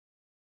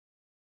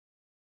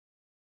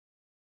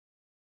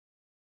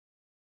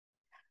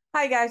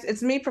Hi guys,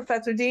 it's me,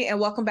 Professor D, and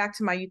welcome back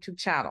to my YouTube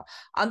channel.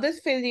 On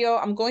this video,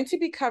 I'm going to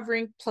be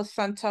covering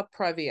placenta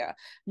previa.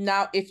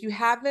 Now, if you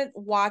haven't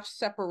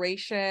watched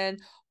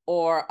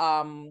or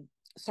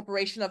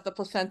separation of the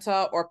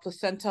placenta or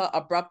placenta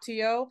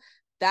abruptio,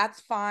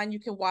 that's fine. You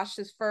can watch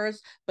this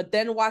first, but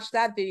then watch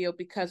that video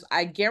because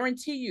I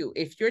guarantee you,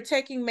 if you're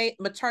taking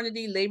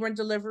maternity, labor, and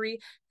delivery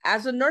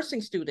as a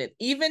nursing student,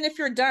 even if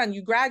you're done,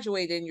 you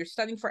graduated and you're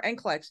studying for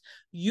NCLEX,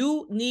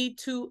 you need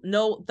to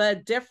know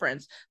the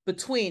difference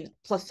between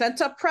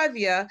placenta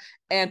previa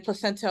and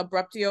placenta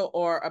abruptio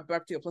or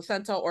abruptio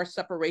placenta or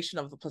separation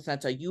of the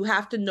placenta. You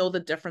have to know the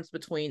difference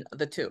between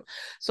the two.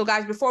 So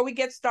guys, before we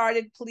get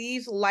started,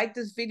 please like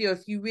this video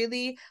if you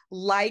really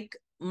like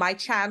my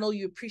channel,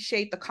 you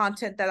appreciate the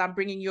content that I'm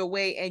bringing your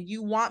way, and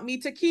you want me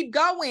to keep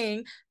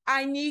going.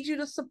 I need you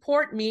to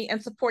support me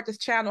and support this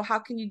channel. How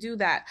can you do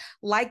that?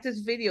 Like this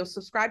video,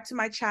 subscribe to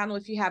my channel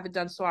if you haven't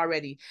done so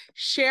already.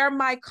 Share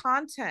my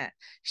content,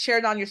 share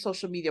it on your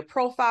social media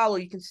profile, or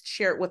you can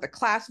share it with a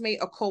classmate,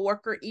 a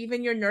coworker,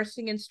 even your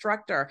nursing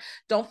instructor.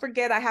 Don't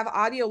forget, I have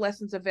audio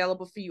lessons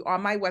available for you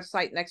on my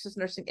website,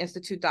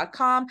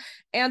 nexusnursinginstitute.com.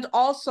 And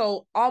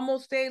also,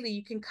 almost daily,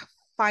 you can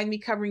find me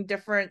covering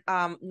different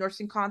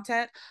nursing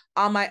content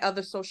on my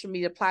other social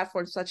media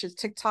platforms, such as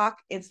TikTok,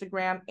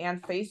 Instagram,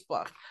 and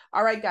Facebook.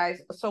 All right,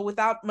 guys. So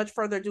without much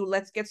further ado,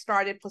 let's get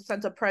started.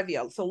 Placenta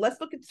previa. So let's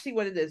look and see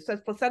what it is. It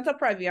says placenta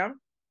previa.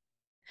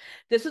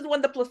 This is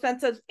when the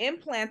placenta is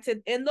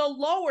implanted in the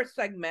lower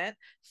segment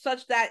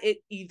such that it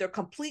either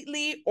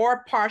completely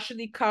or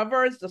partially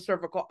covers the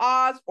cervical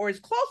os or is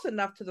close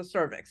enough to the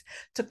cervix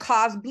to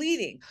cause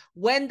bleeding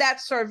when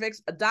that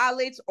cervix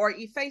dilates or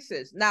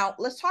effaces. Now,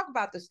 let's talk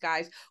about this,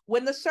 guys.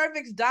 When the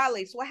cervix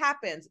dilates, what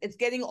happens? It's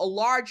getting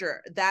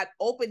larger. That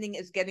opening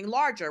is getting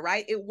larger,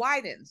 right? It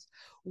widens.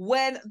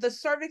 When the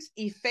cervix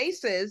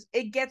effaces,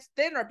 it gets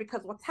thinner because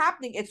what's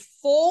happening, it's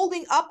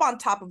folding up on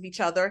top of each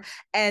other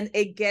and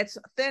it gets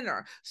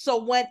thinner.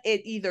 So when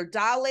it either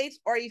dilates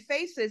or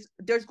effaces,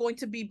 there's going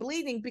to be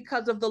bleeding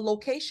because of the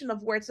location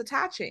of where it's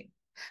attaching.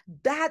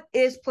 That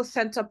is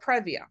placenta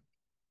previa.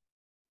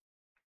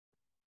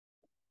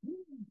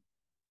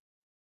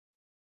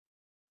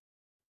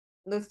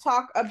 Let's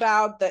talk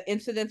about the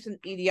incidence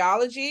and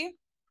etiology.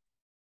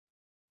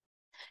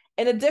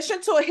 In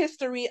addition to a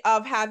history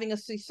of having a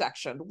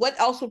C-section, what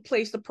else would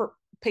place the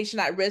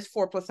patient at risk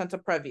for placenta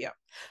previa?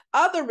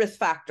 Other risk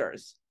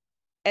factors: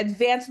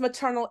 advanced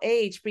maternal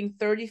age, being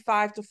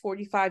 35 to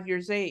 45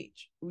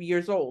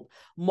 years old,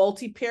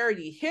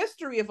 multiparity,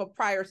 history of a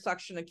prior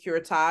suction and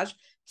curettage,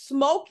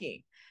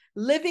 smoking.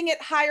 Living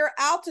at higher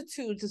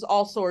altitudes is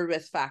also a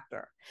risk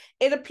factor.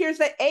 It appears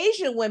that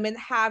Asian women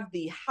have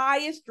the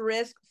highest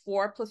risk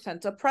for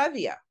placenta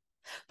previa.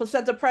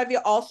 Placenta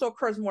previa also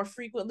occurs more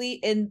frequently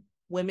in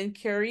women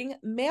carrying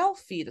male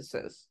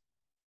fetuses.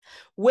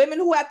 Women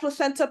who had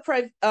placenta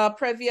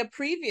previa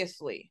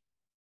previously,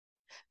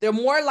 they're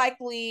more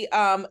likely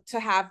to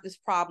have this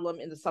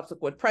problem in the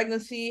subsequent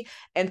pregnancy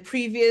and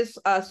previous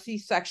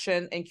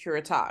C-section and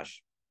curettage.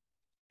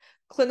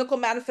 Clinical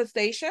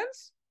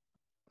manifestations.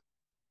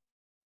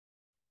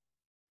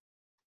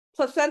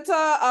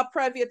 Placenta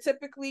previa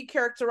typically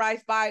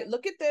characterized by,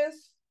 look at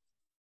this,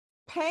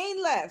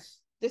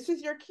 painless. This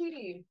is your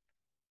key.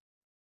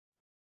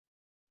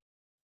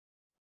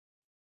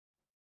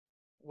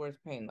 Where's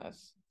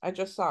painless? I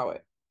just saw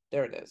it.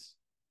 There it is.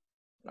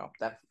 No,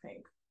 that's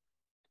pink.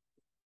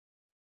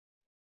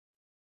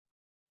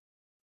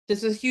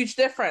 This is a huge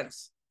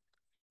difference.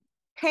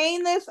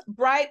 Painless,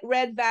 bright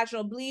red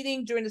vaginal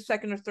bleeding during the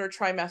second or third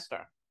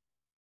trimester.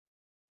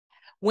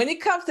 When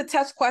it comes to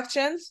test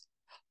questions,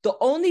 the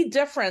only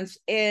difference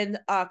in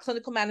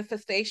clinical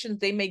manifestations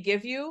they may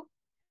give you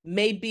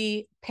may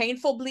be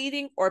painful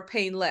bleeding or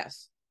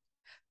painless.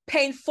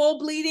 Painful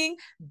bleeding,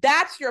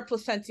 that's your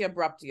placenta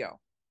abruptio,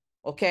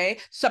 okay?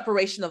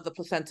 Separation of the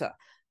placenta.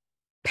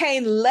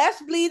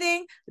 Painless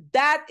bleeding,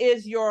 that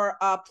is your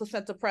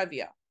placenta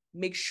previa.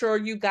 Make sure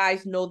you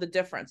guys know the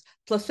difference.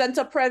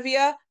 Placenta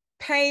previa,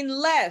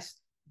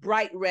 painless,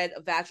 bright red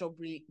vaginal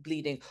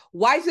bleeding.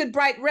 Why is it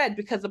bright red?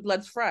 Because the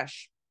blood's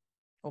fresh.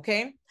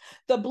 Okay.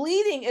 The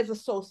bleeding is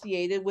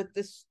associated with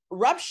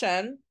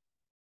disruption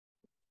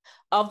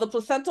of the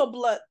placental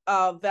blood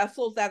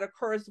vessels that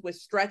occurs with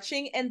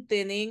stretching and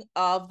thinning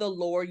of the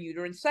lower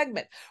uterine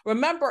segment.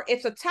 Remember,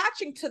 it's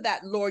attaching to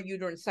that lower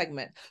uterine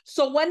segment.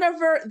 So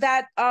whenever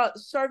that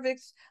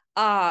cervix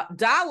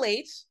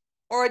dilates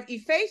or it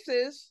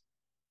effaces,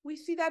 we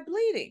see that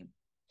bleeding.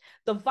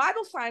 The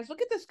vital signs,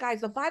 look at this,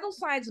 guys. The vital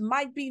signs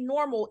might be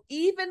normal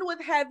even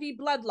with heavy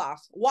blood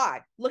loss.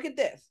 Why? Look at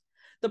this.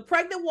 The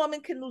pregnant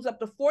woman can lose up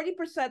to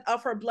 40%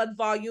 of her blood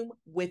volume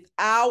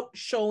without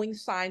showing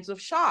signs of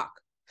shock.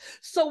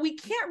 So we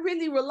can't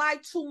really rely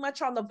too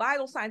much on the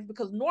vital signs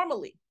because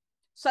normally,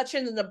 such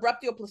as an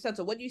abruptio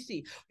placenta, what do you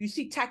see? You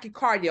see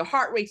tachycardia,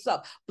 heart rate's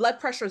up, blood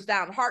pressure is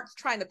down, heart's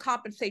trying to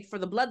compensate for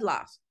the blood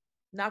loss.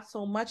 Not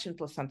so much in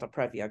placenta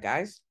previa,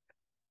 guys.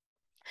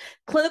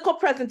 Clinical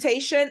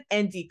presentation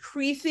and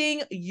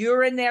decreasing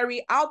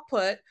urinary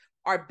output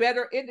are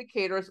better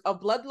indicators of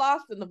blood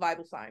loss than the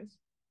vital signs.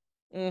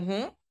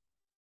 Think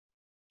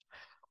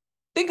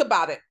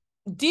about it.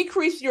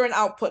 Decrease urine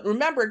output.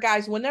 Remember,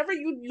 guys, whenever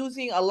you're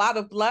losing a lot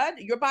of blood,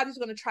 your body's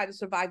going to try to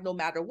survive no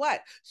matter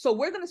what. So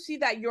we're going to see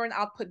that urine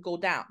output go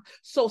down.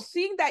 So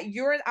seeing that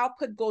urine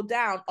output go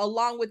down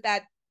along with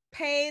that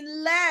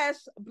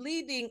painless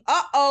bleeding,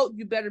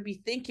 you better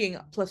be thinking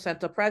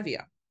placenta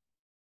previa.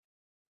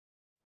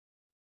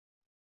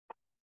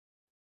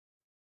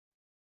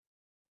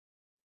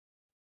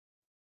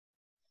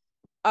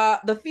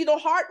 The fetal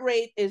heart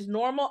rate is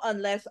normal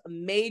unless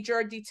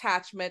major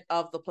detachment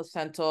of the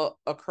placenta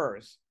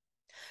occurs.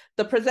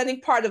 The presenting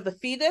part of the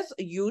fetus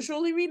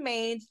usually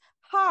remains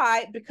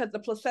high because the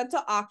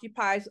placenta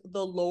occupies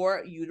the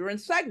lower uterine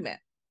segment.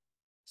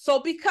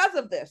 So because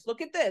of this,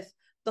 look at this.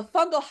 The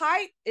fundal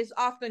height is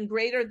often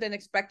greater than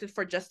expected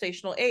for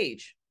gestational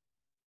age.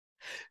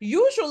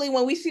 Usually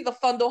when we see the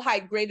fundal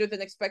height greater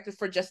than expected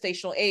for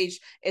gestational age,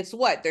 it's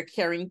what? They're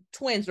carrying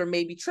twins or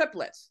maybe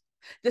triplets.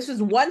 This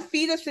is one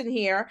fetus in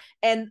here,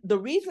 and the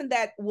reason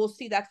that we'll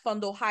see that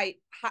fundal height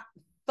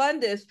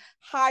fundus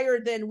higher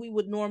than we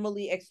would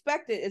normally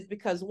expect it is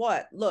because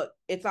what? Look,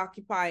 it's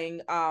occupying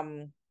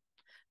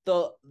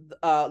the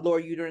lower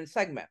uterine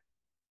segment.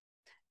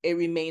 It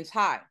remains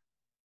high.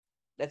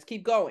 Let's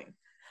keep going.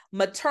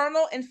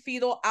 Maternal and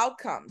fetal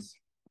outcomes.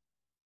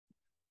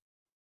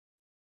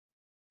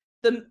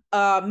 The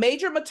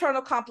major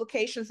maternal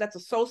complications that's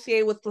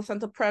associated with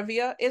placenta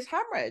previa is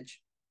hemorrhage,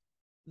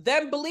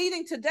 them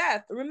bleeding to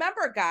death.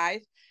 Remember,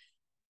 guys,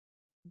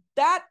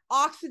 that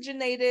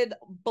oxygenated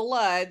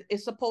blood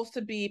is supposed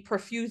to be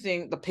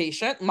perfusing the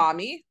patient,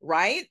 mommy,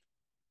 right?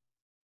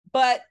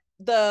 But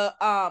the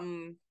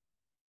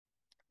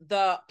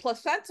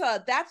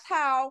placenta, that's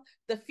how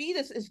the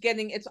fetus is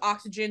getting its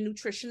oxygen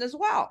nutrition as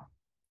well.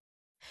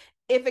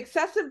 If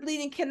excessive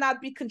bleeding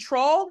cannot be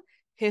controlled,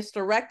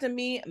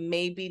 hysterectomy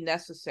may be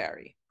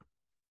necessary.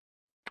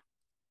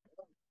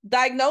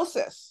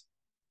 Diagnosis.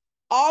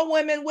 All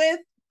women with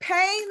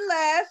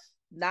painless,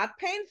 not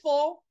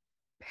painful,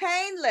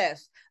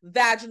 painless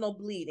vaginal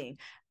bleeding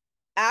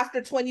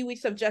after 20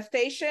 weeks of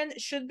gestation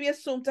should be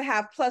assumed to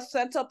have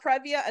placenta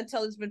previa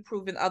until it's been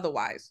proven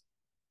otherwise.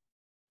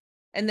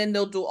 And then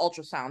they'll do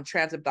ultrasound,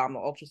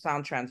 transabdominal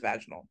ultrasound,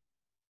 transvaginal.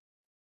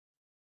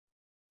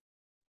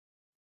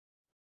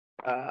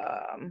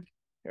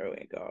 Here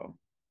we go.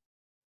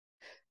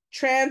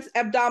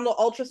 Transabdominal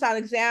ultrasound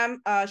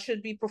exam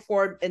should be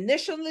performed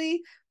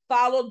initially,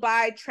 followed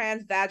by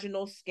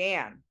transvaginal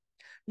scan.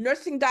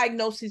 Nursing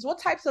diagnoses. What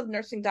types of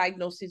nursing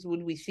diagnoses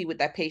would we see with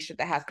that patient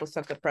that has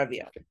placenta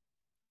previa?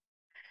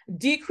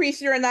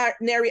 Decreased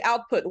urinary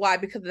output. Why?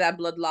 Because of that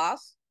blood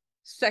loss,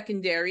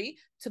 secondary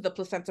to the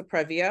placenta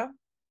previa.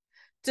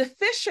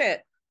 Deficient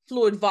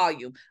fluid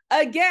volume.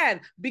 Again,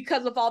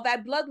 because of all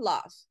that blood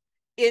loss.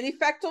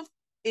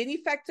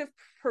 Ineffective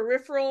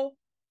peripheral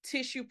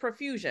tissue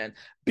perfusion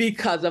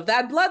because of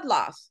that blood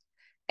loss.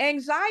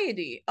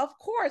 Anxiety. Of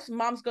course,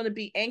 mom's going to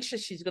be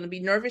anxious. She's going to be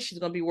nervous. She's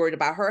going to be worried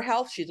about her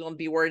health. She's going to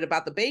be worried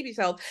about the baby's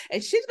health.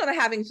 And she's going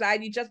to have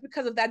anxiety just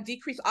because of that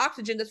decreased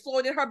oxygen that's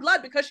flowing in her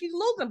blood because she's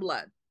losing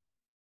blood.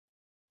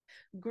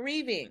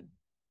 Grieving.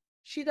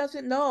 She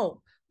doesn't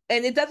know.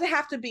 And it doesn't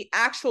have to be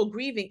actual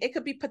grieving. It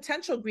could be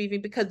potential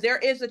grieving because there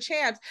is a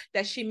chance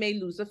that she may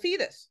lose a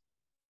fetus.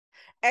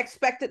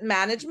 Expected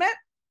management.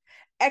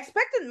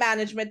 Expected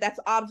management, that's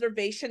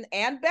observation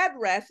and bed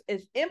rest,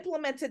 is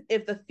implemented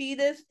if the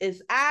fetus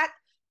is at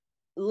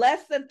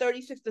less than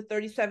 36 to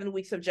 37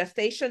 weeks of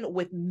gestation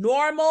with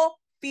normal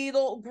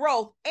fetal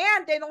growth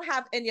and they don't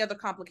have any other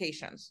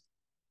complications.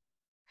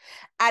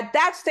 At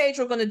that stage,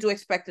 we're going to do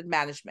expected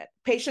management.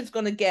 Patient's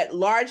going to get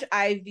large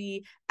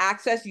IV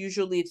access.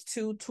 Usually it's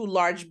two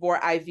large bore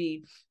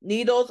IV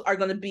needles are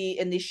going to be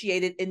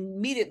initiated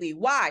immediately.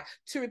 Why?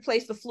 To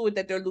replace the fluid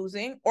that they're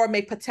losing or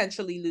may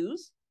potentially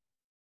lose.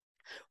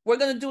 We're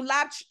going to do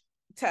lab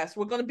tests.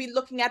 We're going to be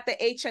looking at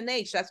the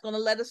H&H. That's going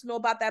to let us know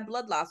about that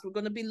blood loss. We're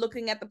going to be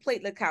looking at the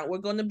platelet count. We're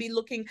going to be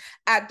looking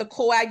at the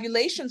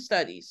coagulation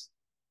studies.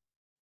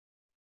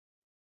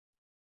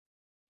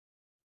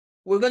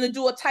 We're going to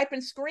do a type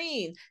and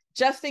screen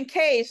just in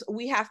case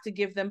we have to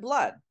give them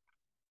blood.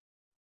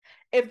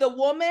 If the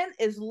woman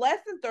is less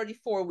than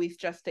 34 weeks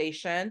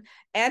gestation,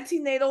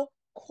 antenatal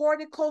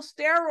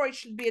corticosteroids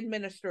should be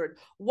administered.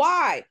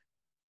 Why?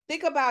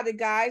 Think about it,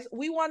 guys.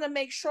 We want to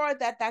make sure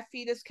that that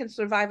fetus can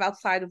survive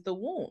outside of the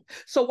womb.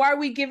 So why are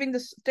we giving the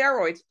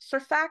steroids?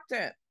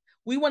 Surfactant.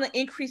 We want to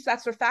increase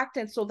that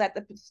surfactant so that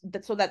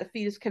the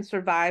fetus can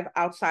survive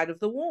outside of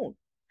the womb.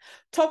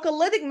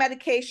 Tocolytic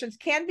medications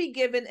can be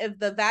given if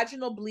the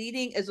vaginal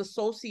bleeding is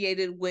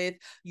associated with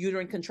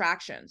uterine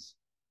contractions.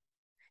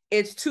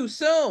 It's too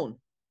soon.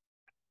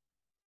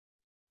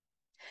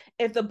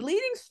 If the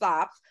bleeding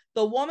stops,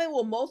 the woman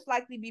will most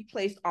likely be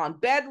placed on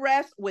bed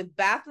rest with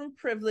bathroom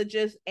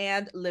privileges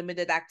and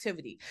limited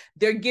activity.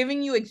 They're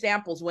giving you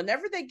examples.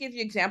 Whenever they give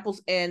you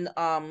examples in,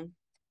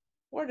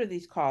 what are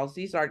these called?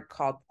 These are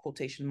called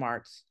quotation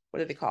marks.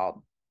 What are they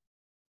called?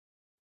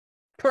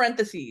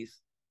 Parentheses.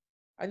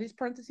 Are these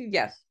parentheses?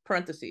 Yes,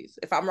 parentheses.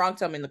 If I'm wrong,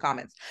 tell me in the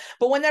comments.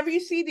 But whenever you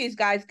see these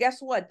guys,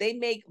 guess what? They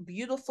make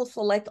beautiful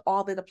select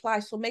all that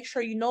applies. So make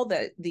sure you know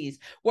that these.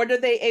 What are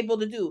they able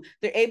to do?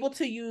 They're able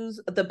to use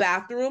the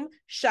bathroom,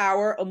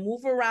 shower, or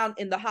move around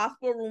in the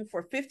hospital room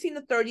for 15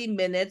 to 30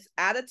 minutes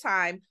at a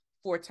time,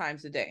 4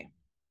 times a day.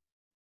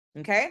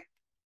 Okay?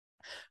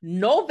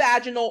 No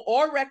vaginal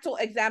or rectal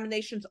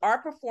examinations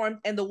are performed,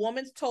 and the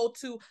woman's told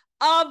to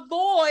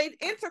avoid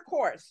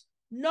intercourse.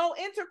 No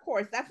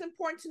intercourse. That's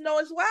important to know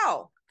as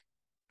well.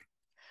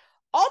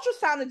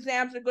 Ultrasound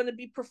exams are going to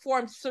be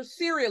performed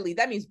serially.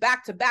 That means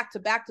back to back to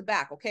back to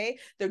back, okay?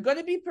 They're going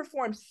to be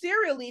performed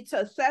serially to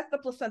assess the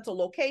placental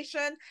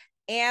location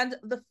and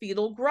the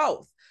fetal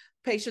growth.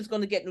 Patient's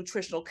going to get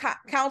nutritional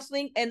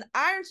counseling and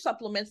iron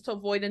supplements to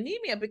avoid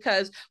anemia,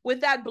 because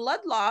with that blood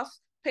loss,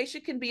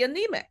 patient can be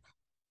anemic.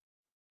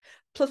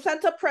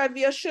 Placenta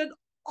previa should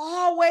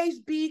always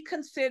be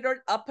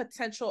considered a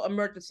potential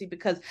emergency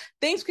because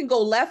things can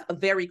go left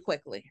very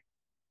quickly.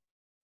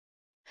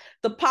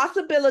 The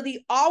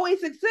possibility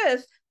always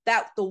exists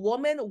that the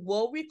woman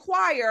will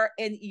require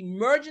an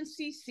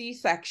emergency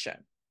C-section.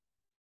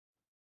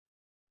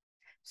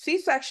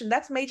 C-section,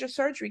 that's major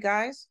surgery,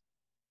 guys.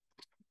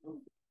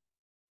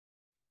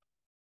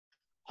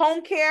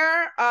 Home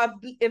care,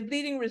 if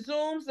bleeding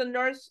resumes, the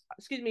nurse,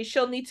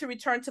 she'll need to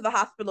return to the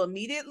hospital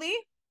immediately.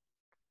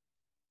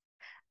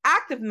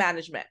 Active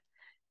management.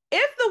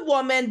 If the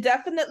woman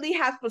definitely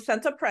has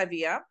placenta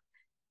previa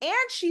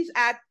and she's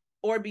at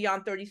or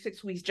beyond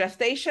 36 weeks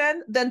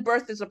gestation, then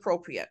birth is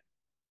appropriate.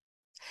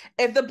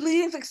 If the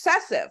bleeding is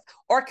excessive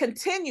or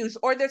continues,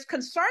 or there's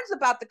concerns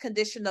about the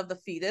condition of the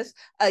fetus,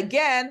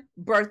 again,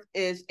 birth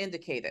is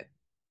indicated.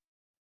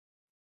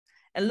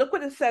 And look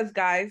what it says,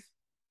 guys,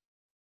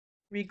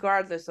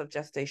 regardless of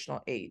gestational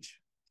age,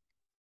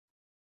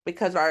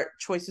 because our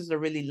choices are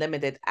really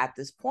limited at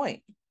this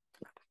point.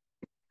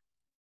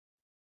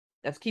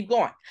 Let's keep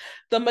going.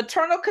 The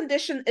maternal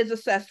condition is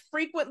assessed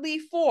frequently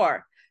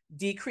for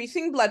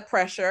decreasing blood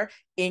pressure,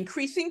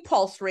 increasing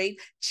pulse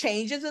rate,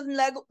 changes in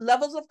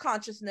levels of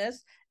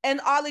consciousness, and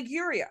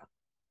oliguria.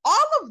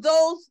 All of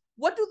those,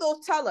 what do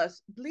those tell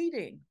us?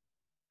 Bleeding.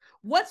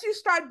 Once you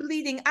start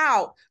bleeding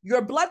out,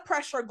 your blood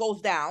pressure goes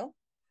down.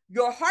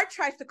 Your heart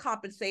tries to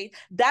compensate.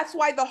 That's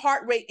why the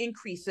heart rate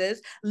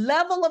increases.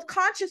 Level of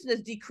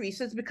consciousness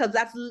decreases because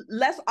that's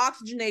less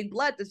oxygenated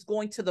blood that's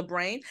going to the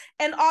brain.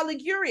 And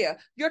oliguria,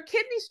 your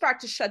kidneys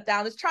start to shut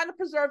down. It's trying to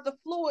preserve the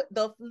fluid,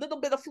 the little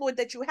bit of fluid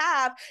that you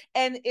have.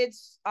 And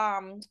it's,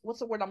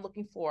 what's the word I'm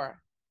looking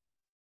for?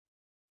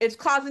 It's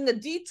causing a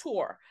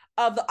detour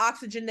of the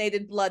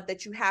oxygenated blood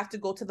that you have to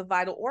go to the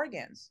vital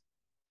organs.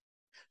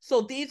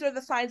 So these are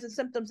the signs and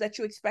symptoms that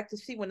you expect to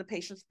see when the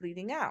patient's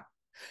bleeding out.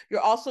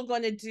 You're also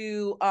going to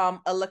do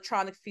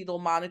electronic fetal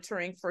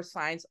monitoring for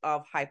signs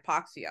of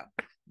hypoxia.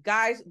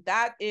 Guys,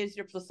 that is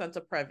your placenta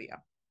previa.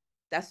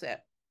 That's it.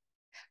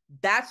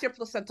 That's your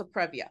placenta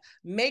previa.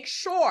 Make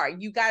sure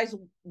you guys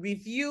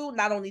review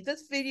not only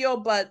this video,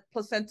 but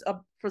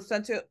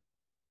placenta,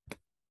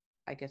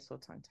 I get so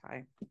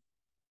tongue-tied.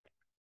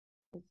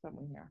 There's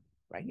someone here,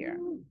 right here.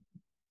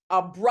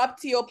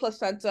 Abruptio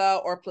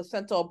placenta or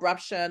placental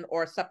abruption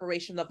or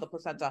separation of the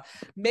placenta.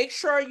 Make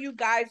sure you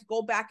guys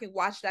go back and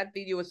watch that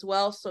video as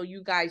well, so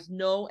you guys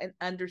know and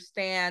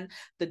understand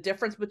the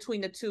difference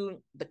between the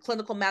two, the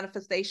clinical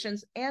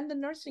manifestations and the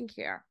nursing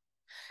care.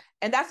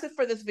 And that's it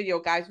for this video,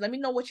 guys. Let me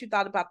know what you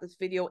thought about this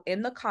video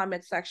in the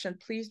comment section.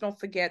 Please don't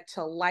forget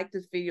to like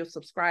this video,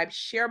 subscribe,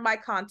 share my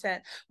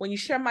content. When you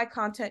share my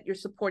content, you're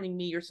supporting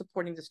me, you're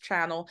supporting this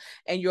channel,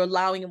 and you're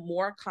allowing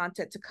more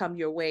content to come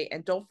your way.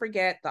 And don't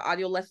forget the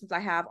audio lessons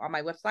I have on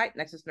my website,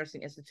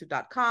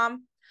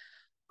 nexusnursinginstitute.com.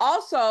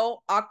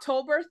 Also,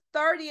 October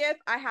 30th,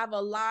 I have a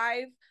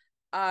live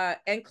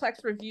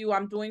NCLEX review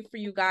I'm doing for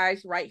you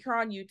guys right here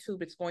on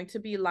YouTube. It's going to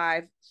be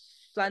live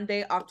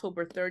Sunday,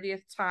 October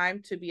 30th,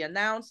 time to be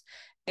announced.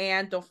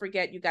 And don't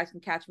forget, you guys can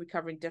catch me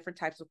covering different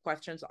types of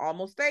questions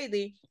almost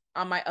daily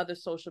on my other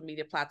social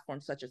media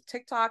platforms such as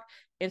TikTok,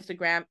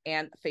 Instagram,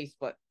 and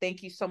Facebook.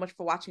 Thank you so much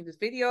for watching this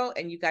video,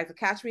 and you guys will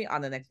catch me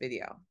on the next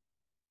video.